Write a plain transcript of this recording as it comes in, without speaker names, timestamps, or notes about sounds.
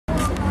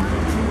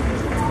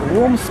В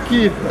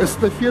Омске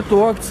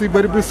эстафету акций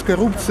борьбы с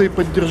коррупцией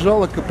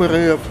поддержала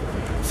КПРФ.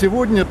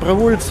 Сегодня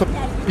проводится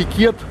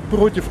пикет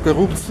против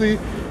коррупции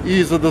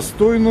и за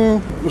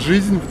достойную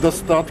жизнь в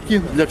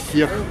достатке для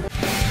всех.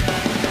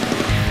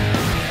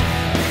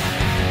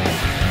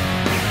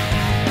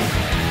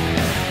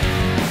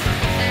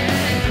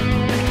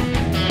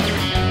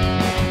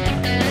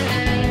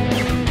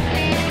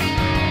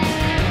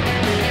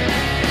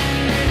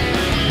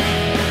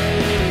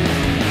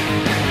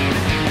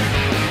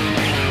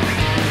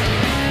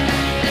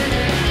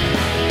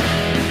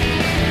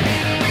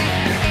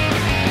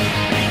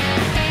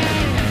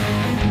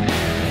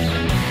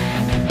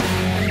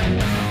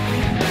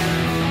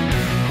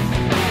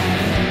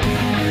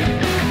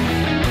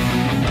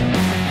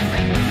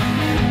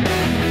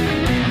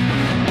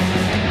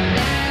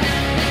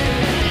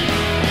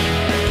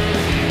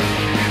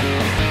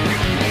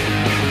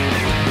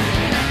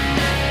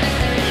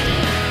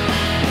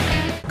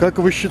 Как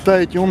вы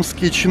считаете,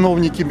 омские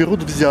чиновники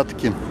берут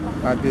взятки?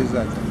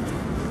 Обязательно.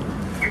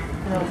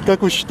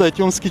 Как вы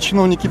считаете, омские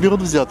чиновники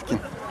берут взятки?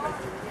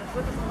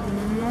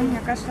 Ну, мне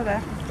кажется, да.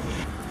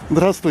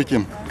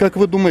 Здравствуйте. Как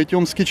вы думаете,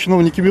 омские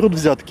чиновники берут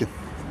взятки?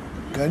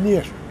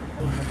 Конечно.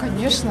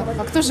 Конечно.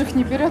 А кто же их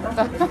не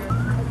берет-то?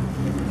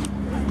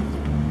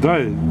 Да,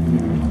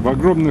 в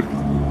огромных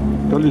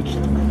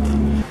количествах.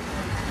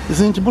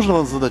 Извините, можно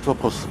вам задать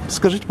вопрос?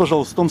 Скажите,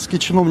 пожалуйста, омские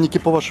чиновники,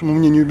 по вашему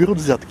мнению, берут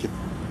взятки?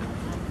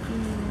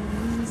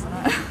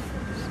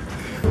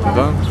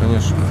 Да,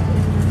 конечно.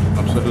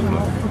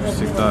 Абсолютно.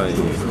 Всегда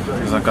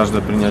и за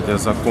каждое принятие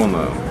закона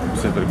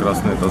все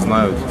прекрасно это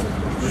знают,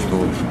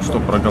 что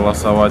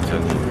проголосовать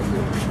они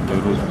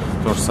берут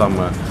то же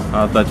самое.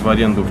 А отдать в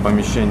аренду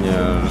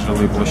помещения,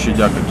 жилые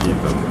площадя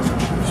какие-то,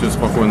 все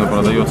спокойно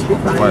продается,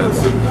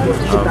 покупается.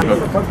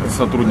 А как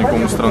сотрудник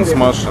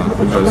Омстрансмаша,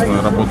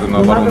 работаю на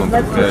оборонном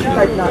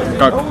предприятии.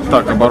 Как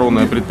так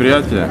оборонное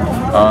предприятие,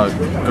 а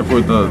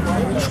какой-то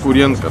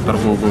Шкуренко,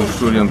 торговый город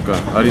Шкуренко,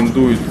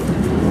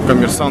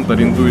 коммерсант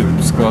арендует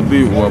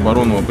склады у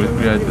оборонного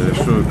предприятия.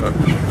 Что,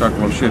 как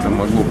вообще это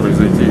могло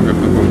произойти? Как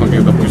такое могли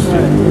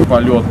допустить?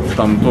 Полет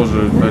там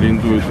тоже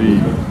арендует.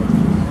 И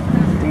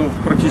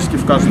практически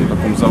в каждом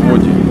таком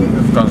заводе,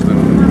 в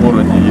каждом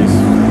городе есть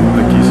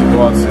такие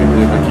ситуации,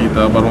 где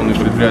какие-то оборонные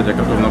предприятия,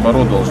 которые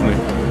наоборот должны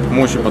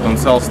мощь и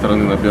потенциал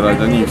страны набирать,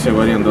 они все в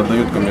аренду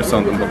отдают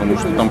коммерсантам, потому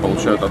что там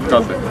получают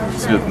откаты,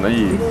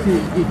 и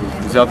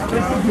взятки.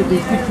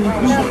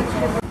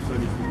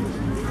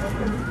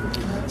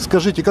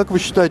 Скажите, как вы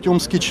считаете,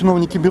 омские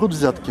чиновники берут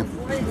взятки?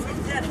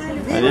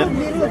 Берут,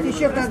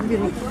 еще как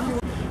берут.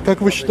 Как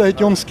вы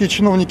считаете, омские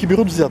чиновники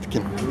берут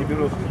взятки? Не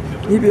берут.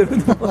 Не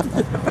берут.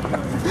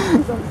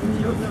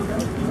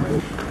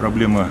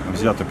 Проблема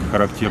взяток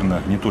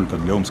характерна не только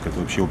для Омска, это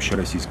вообще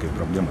общероссийская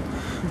проблема.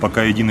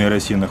 Пока Единая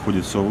Россия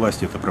находится у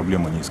власти, эта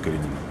проблема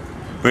неискоренима.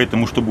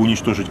 Поэтому, чтобы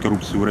уничтожить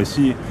коррупцию в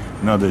России,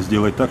 надо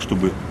сделать так,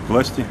 чтобы к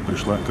власти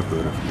пришла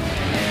КПРФ.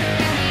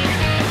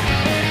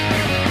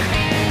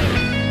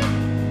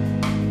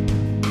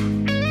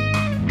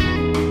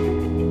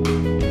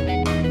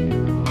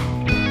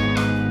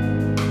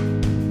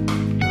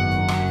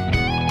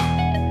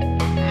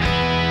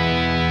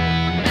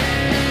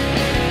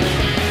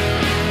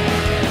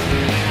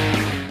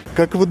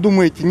 Как вы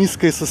думаете,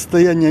 низкое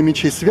состояние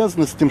омичей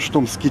связано с тем, что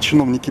омские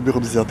чиновники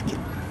берут взятки?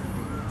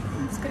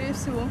 Скорее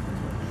всего.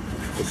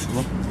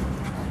 Спасибо.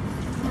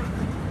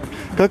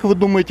 Как вы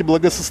думаете,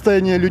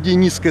 благосостояние людей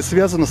низкое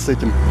связано с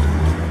этим?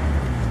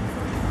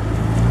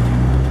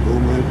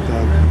 Думаю,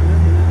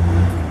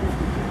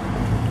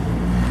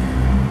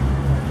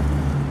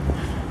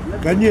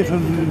 так. Конечно,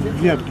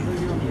 взятки.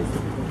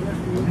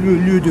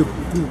 Люди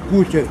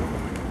куча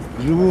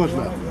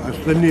животных,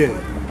 остальные.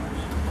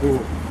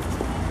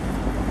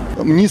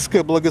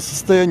 Низкое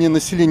благосостояние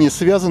населения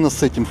связано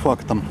с этим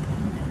фактом?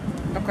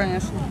 Да,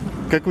 конечно.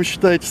 Как вы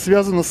считаете,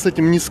 связано с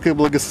этим низкое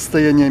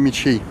благосостояние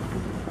омичей?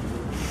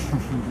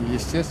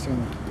 Естественно.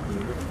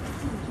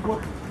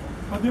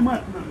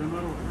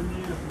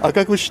 А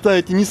как вы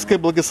считаете, низкое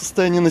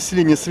благосостояние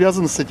населения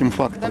связано с этим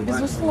фактом? Да,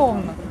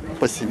 безусловно.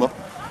 Спасибо.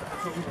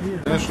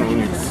 Конечно, у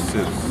них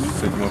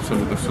с этим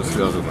абсолютно все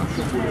связано.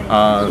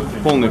 А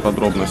полные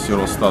подробности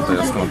Росстата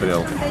я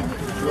смотрел.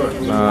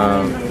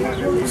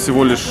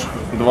 Всего лишь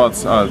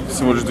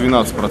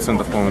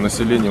 12%, по-моему,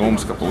 населения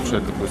Омска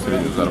получает такую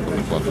среднюю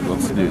заработную плату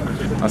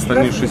 29%.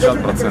 Остальные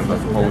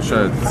 60%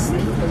 получают,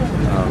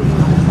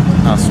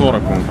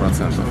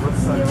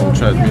 40%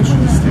 получают меньше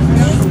 10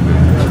 тысяч рублей.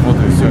 Вот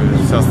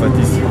и вся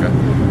статистика.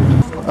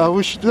 А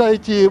вы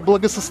считаете,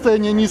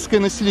 благосостояние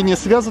низкое населения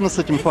связано с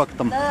этим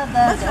фактом? Да.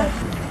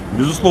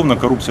 Безусловно,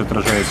 коррупция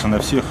отражается на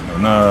всех,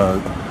 на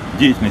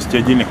деятельности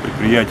отдельных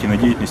предприятий, на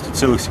деятельности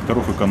целых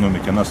секторов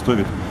экономики. Она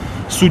стоит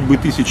судьбы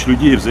тысяч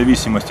людей в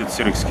зависимости от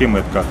серых схем и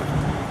откатов.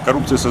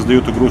 Коррупция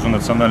создает угрозу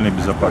национальной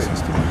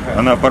безопасности.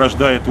 Она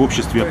порождает в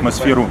обществе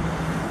атмосферу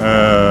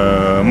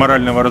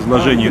морального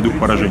разложения и дух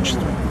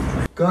пораженчества.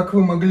 Как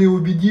вы могли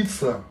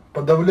убедиться,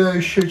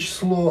 подавляющее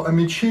число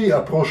омичей,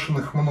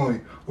 опрошенных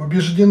мной,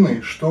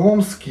 убеждены, что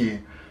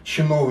омские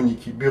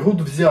чиновники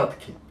берут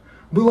взятки.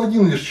 Был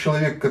один лишь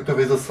человек,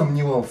 который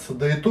засомневался,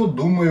 да и то,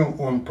 думаю,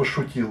 он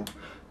пошутил.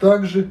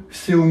 Также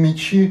все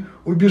омичи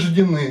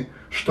убеждены,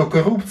 что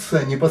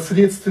коррупция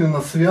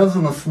непосредственно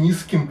связана с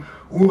низким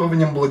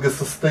уровнем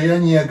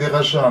благосостояния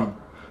горожан.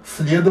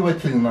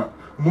 Следовательно,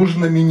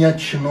 нужно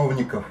менять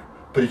чиновников,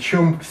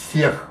 причем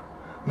всех,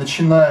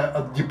 начиная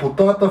от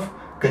депутатов,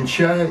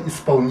 кончая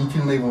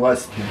исполнительной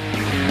властью.